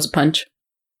slips and throws a punch.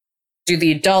 Do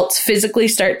the adults physically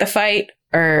start the fight,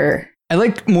 or? I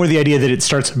like more the idea that it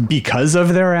starts because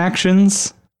of their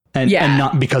actions and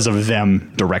not because of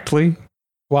them directly.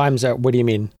 Well, I'm sorry, what do you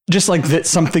mean? Just like that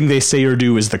something they say or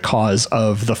do is the cause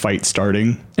of the fight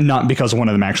starting, and not because one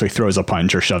of them actually throws a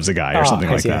punch or shoves a guy or something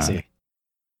like that. I see.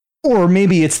 Or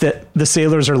maybe it's that the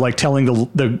sailors are like telling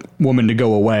the woman to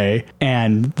go away,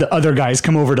 and the other guys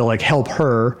come over to like help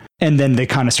her, and then they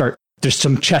kind of start, there's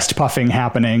some chest puffing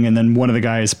happening, and then one of the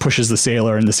guys pushes the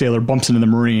sailor, and the sailor bumps into the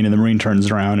Marine, and the Marine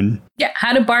turns around. And yeah,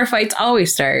 how do bar fights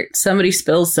always start? Somebody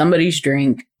spills somebody's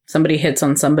drink, somebody hits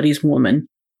on somebody's woman.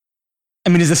 I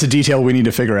mean, is this a detail we need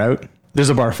to figure out? There's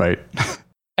a bar fight.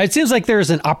 It seems like there's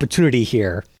an opportunity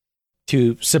here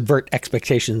to subvert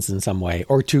expectations in some way,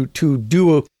 or to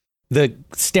do the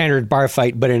standard bar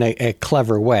fight, but in a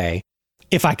clever way.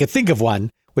 If I could think of one,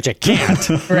 which I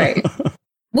can't. Right.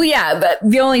 Well, yeah, but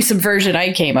the only subversion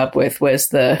I came up with was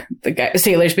the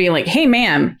sailors being like, hey,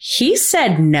 ma'am, he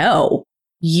said no.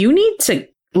 You need to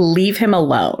leave him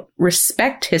alone.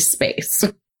 Respect his space.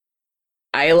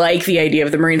 I like the idea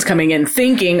of the Marines coming in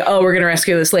thinking, oh, we're going to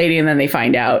rescue this lady. And then they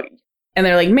find out. And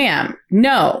they're like, ma'am,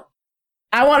 no.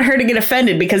 I want her to get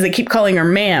offended because they keep calling her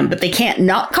ma'am, but they can't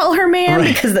not call her ma'am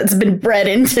because that's been bred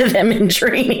into them in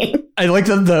training. I like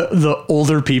that the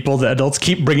older people, the adults,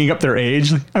 keep bringing up their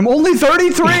age. Like, I'm only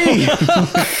 33.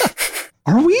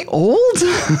 Are we old?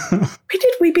 Why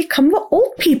did we become the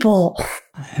old people?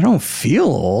 I don't feel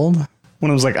old.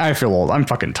 When I was like, I feel old. I'm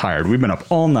fucking tired. We've been up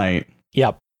all night.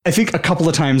 Yep. I think a couple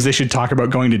of times they should talk about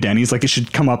going to Denny's. Like it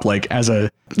should come up like as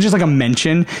just like a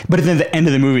mention. But then at the end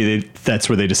of the movie, that's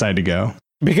where they decide to go.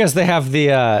 Because they have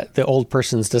the old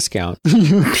person's discount.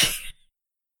 I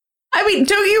mean,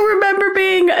 don't you remember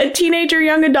being a teenager,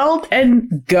 young adult,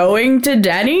 and going to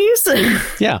Denny's?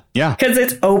 Yeah. Yeah. Because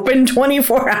it's open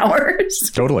 24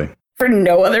 hours. Totally. For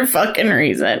no other fucking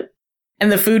reason.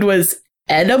 And the food was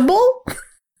edible?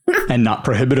 And not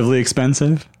prohibitively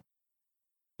expensive.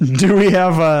 Do we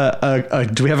have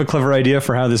a clever idea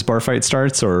for how this bar fight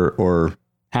starts or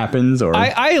happens? Or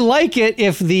I like it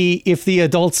if the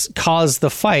adults cause the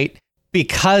fight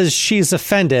because she's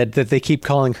offended that they keep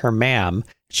calling her ma'am.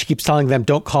 She keeps telling them,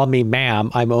 "Don't call me ma'am.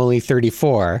 I'm only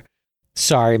 34.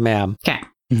 Sorry, ma'am." Okay.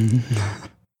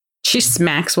 She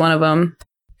smacks one of them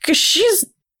because she's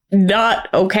not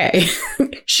okay.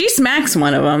 She smacks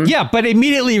one of them. Yeah, but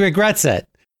immediately regrets it.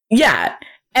 Yeah,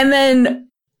 and then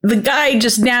the guy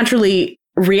just naturally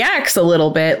reacts a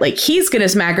little bit, like he's gonna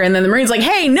smack her, and then the Marine's like,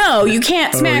 hey, no, you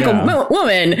can't smack a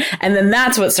woman. And then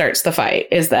that's what starts the fight,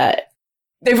 is that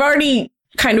they've already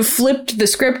kind of flipped the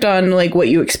script on like what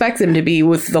you expect them to be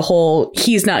with the whole,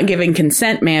 he's not giving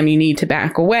consent, ma'am, you need to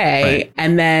back away. Right.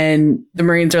 And then the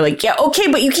Marines are like, yeah, okay,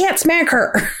 but you can't smack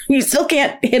her. You still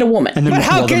can't hit a woman. And then but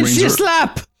how can she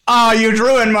slap? Oh, you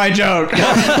ruined my joke.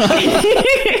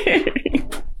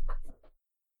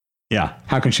 Yeah,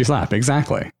 how can she slap?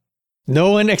 Exactly.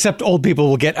 No one except old people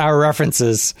will get our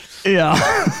references. Yeah.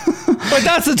 But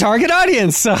that's the target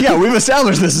audience. So. Yeah, we've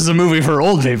established this is a movie for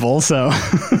old people, so.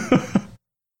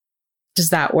 Does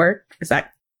that work? Is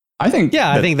that? I think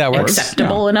that works.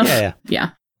 Acceptable enough?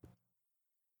 Yeah.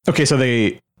 Okay, so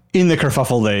in the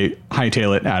kerfuffle, they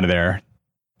hightail it out of there.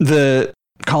 The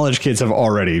college kids have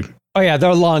already. Oh yeah,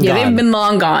 they're long gone. Yeah, they've been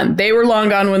long gone. They were long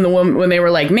gone when they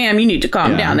were like, ma'am, you need to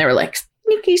calm down. They were like,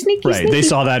 Sneaky. Right. They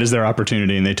saw that as their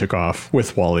opportunity and they took off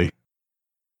with Wally.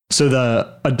 So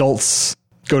the adults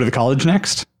go to the college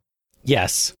next?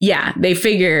 Yes. Yeah, they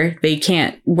figure they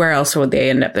can't. Where else would they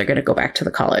end up? They're going to go back to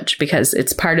the college because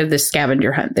it's part of the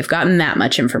scavenger hunt. They've gotten that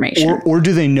much information. Or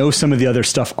do they know some of the other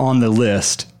stuff on the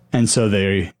list? And so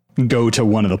they go to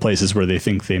one of the places where they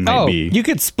think they might be. You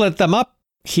could split them up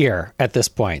here at this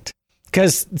point.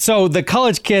 Because so the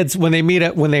college kids, when they meet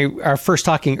up, when they are first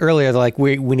talking earlier, they're like,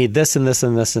 we need this and this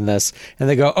and this and this. And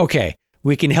they go, okay,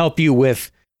 we can help you with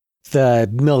the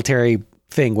military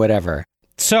thing, whatever.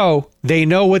 So they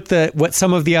know what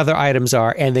some of the other items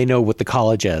are, and they know what the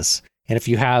college is. And if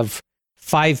you have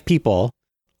 5 people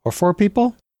or 4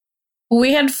 people,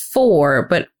 we had 4,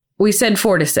 but we said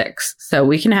 4 to 6, so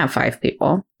we can have 5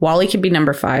 people. Wally could be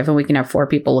number 5, and we can have 4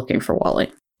 people looking for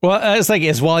Wally. Well, it's like,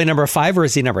 is Wally number 5 or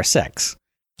is he number 6?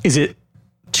 Is it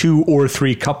 2 or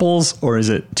 3 couples, or is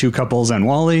it 2 couples and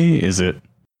Wally? Is it?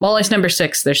 Wally's number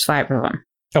 6. There's 5 of them.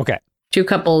 Okay. 2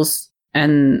 couples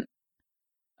and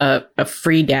a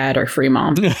free dad or free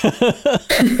mom.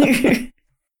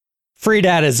 Free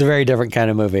Dad is a very different kind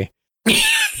of movie.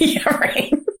 Yeah,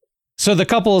 right. So the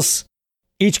couples,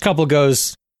 each couple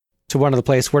goes to one of the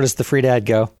place. Where does the Free Dad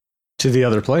go? To the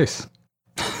other place.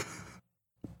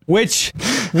 Which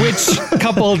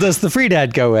couple does the Free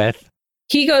Dad go with?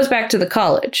 He goes back to the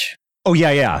college. Oh,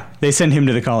 yeah. They send him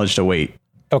to the college to wait.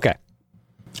 Okay.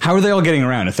 How are they all getting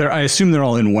around? I assume they're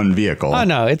all in one vehicle. Oh,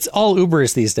 no, it's all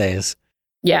Ubers these days.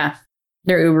 Yeah.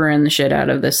 They're Ubering the shit out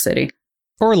of this city.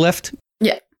 Or Lyft.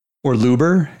 Yeah. Or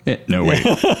Luber? No, wait.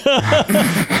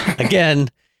 Again,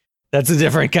 that's a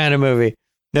different kind of movie.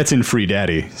 That's in Free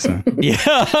Daddy. So.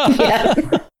 Yeah.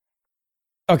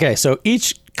 Okay, so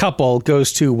each couple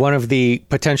goes to one of the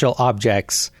potential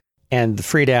objects, and the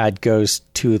Free Dad goes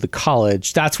to the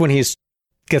college. That's when he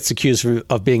gets accused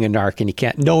of being a narc,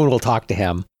 and no one will talk to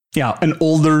him. Yeah, an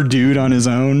older dude on his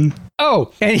own.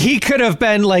 Oh, and he could have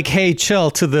been like, "Hey, chill,"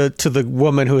 to the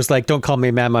woman who's like, "Don't call me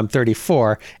ma'am, I'm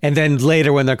 34." And then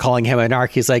later, when they're calling him a narc,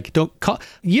 he's like, "Don't call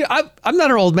you. I'm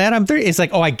not an old man. I'm 30." It's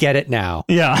like, "Oh, I get it now.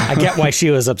 Yeah, I get why she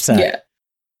was upset." Yeah.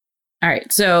 All right,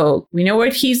 so we know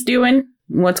what he's doing.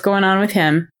 What's going on with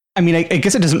him? I mean, I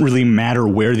guess it doesn't really matter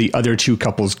where the other 2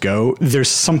 couples go. There's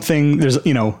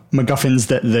MacGuffins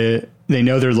that they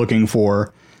know they're looking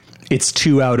for. It's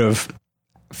 2 out of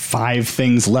 5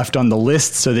 things left on the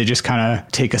list, so they just kind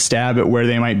of take a stab at where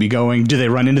they might be going. Do they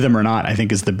run into them or not? I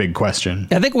think is the big question.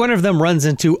 I think one of them runs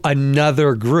into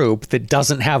another group that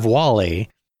doesn't have Wally.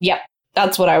 Yep.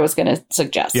 That's what I was going to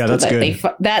suggest. Yeah, that's good.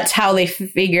 That's how they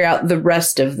figure out the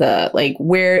rest of the, like,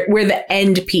 where the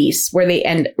end piece, where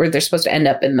they're supposed to end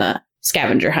up in the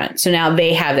scavenger hunt. So now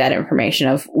they have that information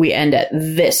of, we end at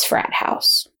this frat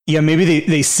house. Yeah, maybe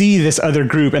they see this other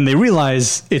group and they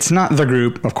realize it's not the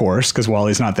group, of course, because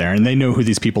Wally's not there, and they know who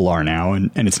these people are now, and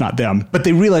it's not them. But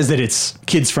they realize that it's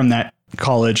kids from that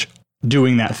college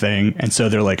doing that thing, and so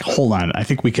they're like, hold on, I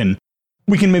think we can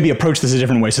maybe approach this a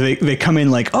different way. So they come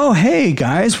in like, oh, hey,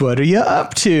 guys, what are you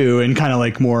up to? And kind of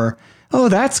like more, oh,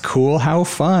 that's cool. How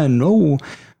fun. Oh,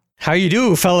 how you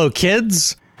do, fellow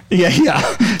kids? Yeah.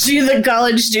 Do the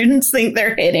college students think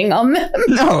they're hitting on them?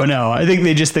 No. I think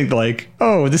they just think like,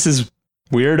 oh, this is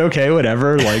weird. Okay,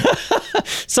 whatever. Like,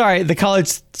 sorry, the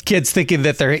college kids thinking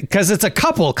that because it's a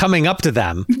couple coming up to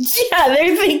them. Yeah,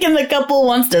 they're thinking the couple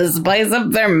wants to spice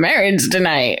up their marriage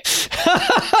tonight.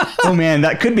 Oh man,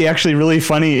 that could be actually really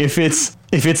funny if it's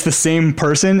the same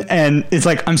person and it's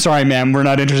like, I'm sorry, ma'am, we're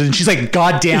not interested. And she's like,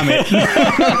 God damn it.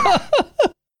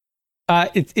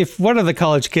 If one of the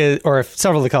college kids, or if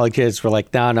several of the college kids were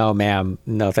like, no, ma'am,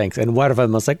 no thanks, and one of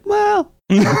them was like, well.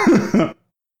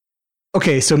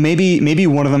 Okay, so maybe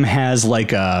one of them has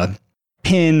like a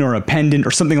pin or a pendant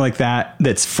or something like that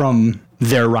that's from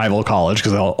their rival college,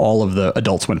 because all of the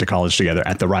adults went to college together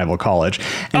at the rival college.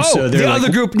 And so the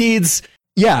other group needs...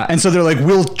 Yeah, and so they're like,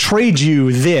 we'll trade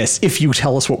you this if you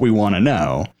tell us what we want to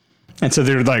know. And so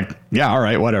they're like, yeah, all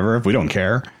right, whatever, we don't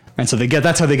care. And so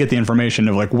that's how they get the information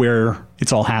of like where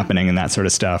it's all happening and that sort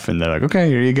of stuff. And they're like, okay,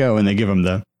 here you go. And they give them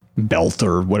the belt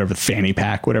or whatever, the fanny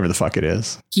pack, whatever the fuck it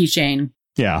is. Keychain.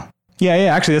 Yeah.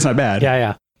 Actually, that's not bad.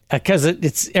 Yeah. Because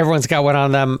it's everyone's got one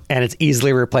on them and it's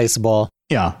easily replaceable.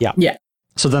 Yeah.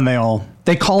 So then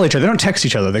they call each other. They don't text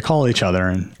each other. They call each other.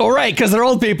 And right, because they're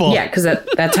old people. Yeah, because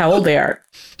that's how old they are.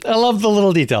 I love the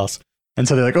little details. And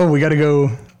so they're like, oh, we got to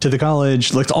go to the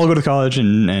college. Let's all go to college.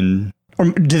 Or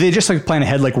do they just like plan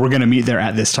ahead, like we're going to meet there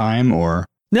at this time? Or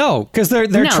no, because they're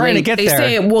trying to get there.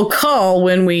 They say we'll call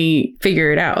when we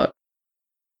figure it out.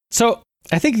 So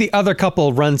I think the other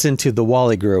couple runs into the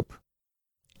Wally group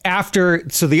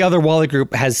so the other Wally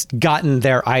group has gotten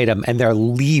their item and they're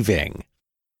leaving.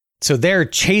 So they're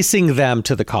chasing them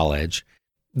to the college.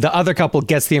 The other couple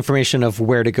gets the information of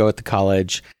where to go at the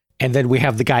college. And then we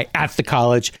have the guy at the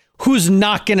college who's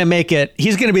not going to make it.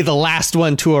 He's going to be the last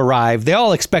one to arrive. They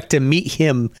all expect to meet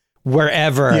him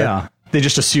wherever. Yeah. They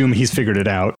just assume he's figured it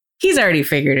out. He's already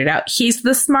figured it out. He's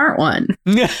the smart one.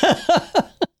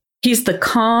 He's the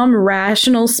calm,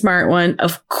 rational, smart one.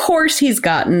 Of course, he's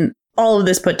gotten all of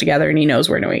this put together and he knows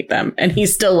where to meet them. And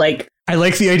he's still like, I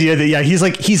like the idea that, yeah, he's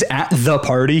at the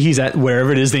party. He's at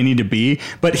wherever it is they need to be,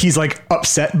 but he's like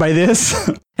upset by this.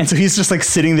 And so he's just like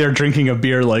sitting there drinking a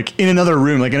beer, like in another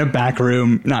room, like in a back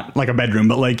room, not like a bedroom,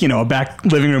 but like, you know, a back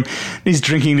living room. He's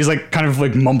drinking. He's like kind of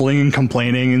like mumbling and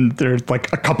complaining. And there's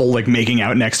like a couple like making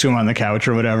out next to him on the couch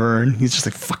or whatever. And he's just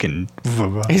like fucking.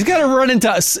 He's got to run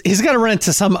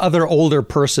into some other older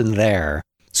person there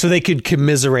so they could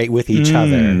commiserate with each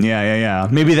other. Yeah.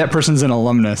 Maybe that person's an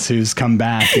alumnus who's come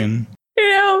back and. You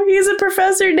know, he's a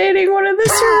professor dating one of the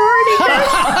sorority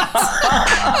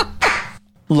girls.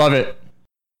 Love it.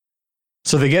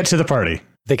 So they get to the party.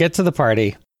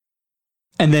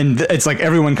 And then it's like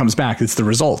everyone comes back. It's the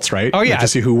results, right? Oh, yeah. To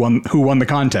see who won the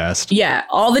contest. Yeah,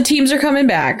 all the teams are coming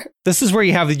back. This is where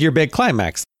you have your big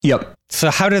climax. Yep.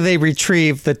 So how do they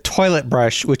retrieve the toilet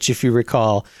brush, which, if you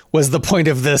recall, was the point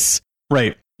of this?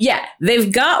 Right. Yeah,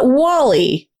 they've got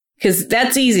Wally, because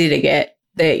that's easy to get.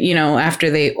 They, you know, after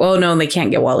they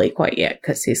can't get Wally quite yet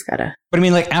because he's got to. But I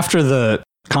mean, like after the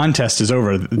contest is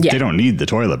over, they don't need the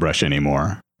toilet brush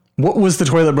anymore. What was the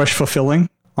toilet brush fulfilling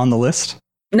on the list?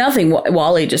 Nothing.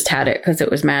 Wally just had it because it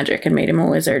was magic and made him a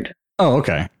wizard. Oh,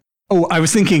 okay. Oh, I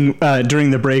was thinking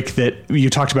during the break that you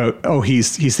talked about,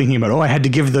 he's thinking about, I had to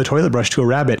give the toilet brush to a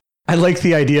rabbit. I like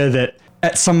the idea that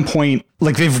at some point,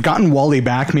 like they've gotten Wally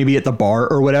back, maybe at the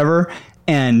bar or whatever,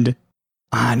 and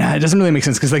it doesn't really make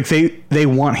sense because like they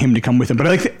want him to come with them.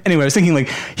 But anyway, I was thinking like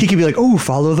he could be like,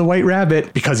 follow the white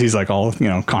rabbit because he's like all, you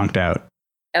know, conked out.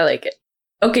 I like it.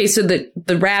 Okay, so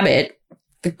the rabbit,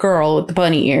 the girl with the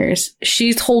bunny ears,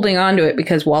 she's holding on to it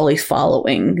because Wally's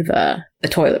following the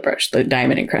toilet brush, the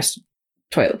diamond encrusted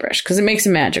toilet brush, because it makes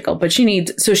him magical. But she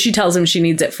tells him she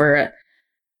needs it for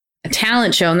a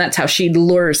talent show, and that's how she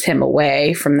lures him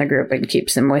away from the group and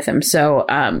keeps him with him. So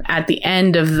at the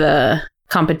end of the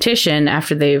competition,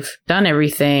 after they've done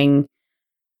everything,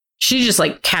 she just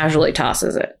like casually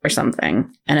tosses it or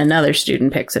something, and another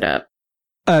student picks it up.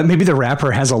 Maybe the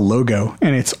wrapper has a logo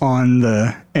and it's on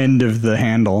the end of the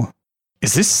handle.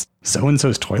 Is this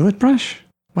so-and-so's toilet brush?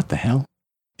 What the hell?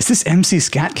 Is this MC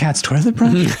Scat Cat's toilet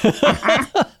brush?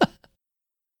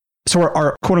 So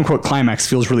our quote-unquote climax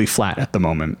feels really flat at the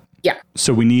moment. Yeah.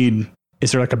 So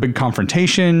is there like a big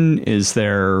confrontation?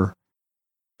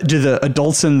 Do the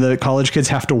adults and the college kids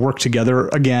have to work together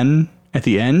again at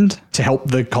the end to help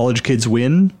the college kids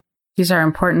win? These are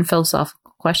important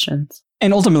philosophical questions.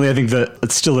 And ultimately, I think that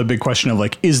it's still a big question of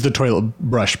like, is the toilet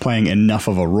brush playing enough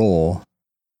of a role?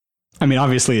 I mean,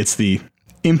 obviously, it's the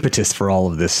impetus for all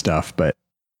of this stuff, but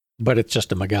it's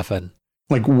just a MacGuffin.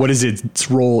 Like, what is its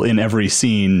role in every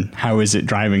scene? How is it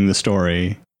driving the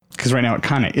story? Because right now it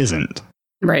kind of isn't.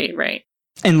 Right.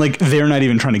 And like, they're not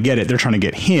even trying to get it. They're trying to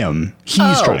get him.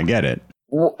 He's trying to get it.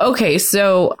 Okay,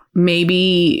 so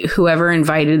maybe whoever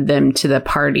invited them to the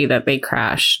party that they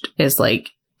crashed is like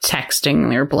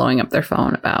texting or blowing up their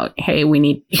phone about, hey,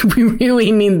 we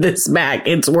really need this back.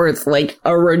 It's worth like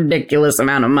a ridiculous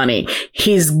amount of money.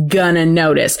 He's gonna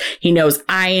notice. He knows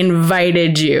I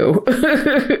invited you.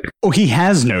 He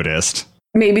has noticed.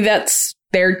 Maybe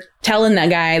they're telling that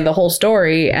guy the whole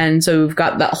story, and so we've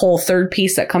got that whole third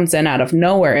piece that comes in out of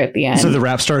nowhere at the end. So the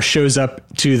rap star shows up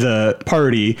to the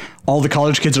party. All the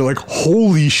college kids are like,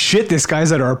 holy shit, this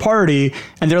guy's at our party.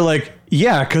 And they're like,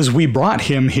 yeah, because we brought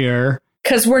him here.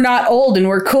 Because we're not old and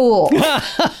we're cool.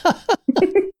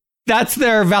 That's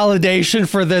their validation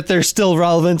for that they're still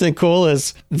relevant and cool,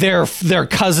 is their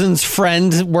cousin's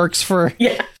friend works for.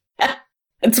 Yeah,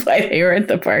 that's why they were at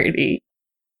the party.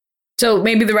 So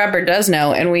maybe the rapper does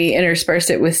know, and we intersperse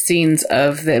it with scenes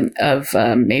of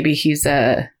maybe he's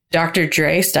a Dr.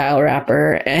 Dre style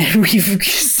rapper, and we've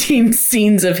seen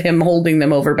scenes of him holding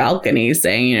them over balconies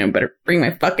saying, better bring my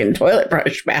fucking toilet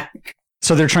brush back.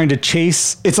 So they're trying to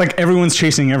chase. It's like everyone's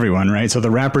chasing everyone, right? So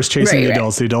the rapper's chasing the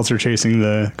adults. The adults are chasing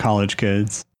the college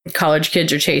kids. College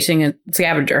kids are chasing a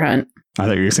scavenger hunt. I thought you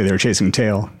were going to say they were chasing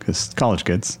tail because college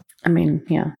kids. I mean,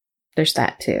 yeah, there's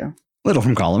that too. Little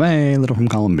from column A, little from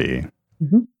column B.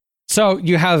 Mm-hmm. So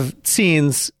you have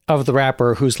scenes of the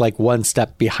rapper who's like one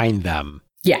step behind them.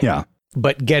 Yeah.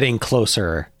 But getting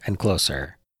closer and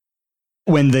closer.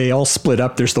 When they all split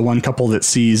up, there's the one couple that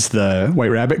sees the white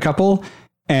rabbit couple,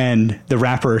 and the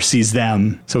rapper sees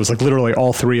them. So it's like literally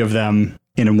all three of them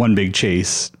in one big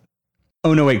chase.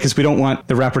 Oh, no, wait, because we don't want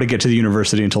the rapper to get to the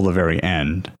university until the very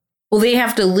end. Well, they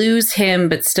have to lose him,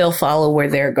 but still follow where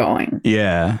they're going.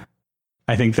 Yeah.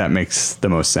 I think that makes the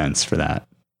most sense for that.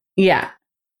 Yeah.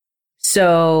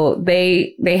 So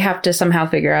they have to somehow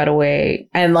figure out a way.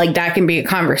 And like that can be a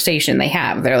conversation they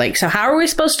have. They're like, so how are we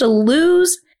supposed to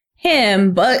lose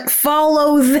him, but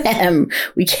follow them?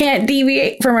 We can't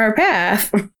deviate from our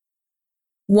path.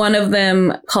 One of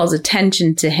them calls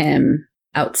attention to him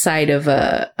outside of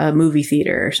a movie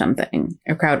theater or something,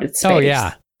 a crowded space. Oh,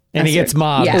 yeah. And he gets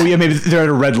mobbed. Yeah. Oh, yeah, maybe they're at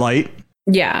a red light.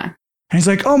 Yeah. And he's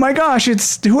like, oh my gosh,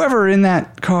 it's whoever in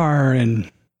that car. And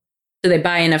So they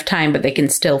buy enough time, but they can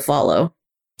still follow.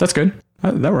 that's good.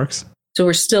 That works. So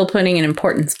we're still putting an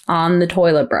importance on the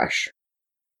toilet brush.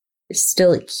 It's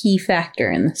still a key factor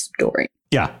in the story.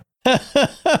 Yeah.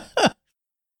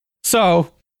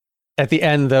 So at the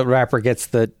end, the rapper gets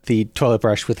the toilet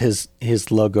brush with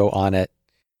his logo on it.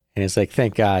 And he's like,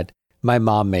 thank God, my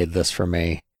mom made this for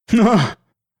me.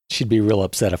 She'd be real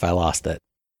upset if I lost it.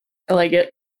 I like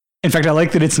it. In fact, I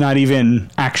like that it's not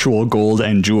even actual gold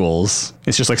and jewels.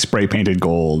 It's just like spray painted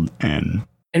gold and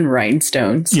And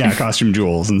rhinestones. yeah, costume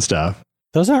jewels and stuff.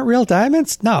 Those aren't real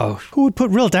diamonds? No. Who would put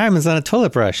real diamonds on a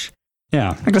toilet brush?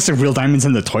 Yeah. I guess they're real diamonds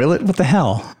in the toilet. What the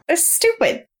hell? They're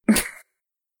stupid.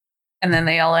 And then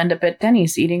they all end up at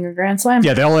Denny's eating a Grand Slam.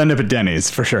 Yeah, they all end up at Denny's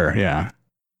for sure. Yeah.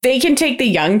 They can take the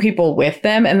young people with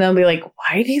them and they'll be like,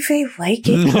 why do they like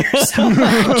it here so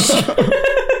much?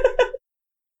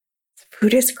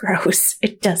 Food is gross.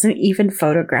 It doesn't even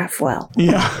photograph well.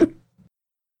 Yeah.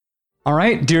 All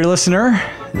right, dear listener,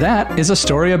 that is a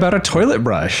story about a toilet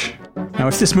brush. Now,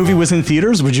 if this movie was in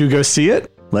theaters, would you go see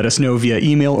it? Let us know via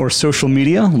email or social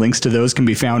media. Links to those can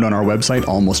be found on our website,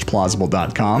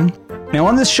 almostplausible.com. Now,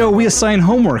 on this show, we assign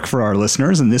homework for our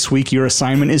listeners, and this week your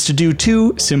assignment is to do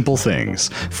 2 simple things.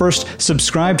 First,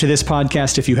 subscribe to this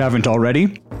podcast if you haven't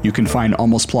already. You can find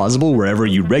Almost Plausible wherever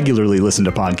you regularly listen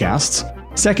to podcasts.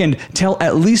 Second, tell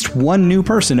at least one new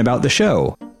person about the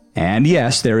show. And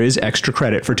yes, there is extra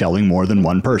credit for telling more than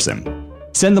one person.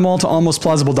 Send them all to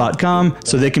almostplausible.com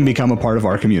so they can become a part of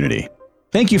our community.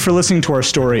 Thank you for listening to our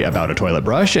story about a toilet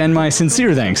brush, and my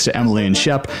sincere thanks to Emily and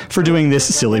Shep for doing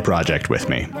this silly project with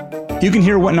me. You can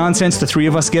hear what nonsense the 3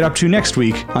 of us get up to next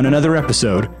week on another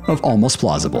episode of Almost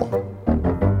Plausible.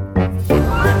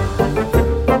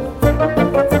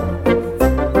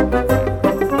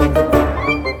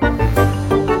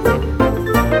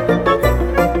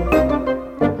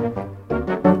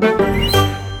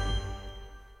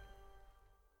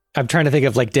 I'm trying to think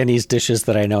of like Denny's dishes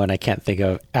that I know, and I can't think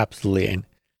of absolutely any.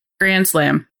 Grand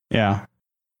Slam. Yeah.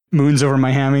 Moons over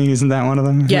my hammy, isn't that one of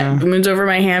them? Yeah. Moons over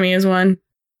my hammy is one.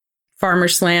 Farmer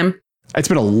Slam. It's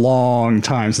been a long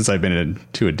time since I've been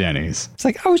to a Denny's. It's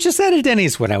like, I was just at a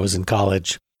Denny's when I was in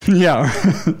college. Yeah.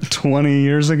 20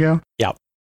 years ago. Yeah.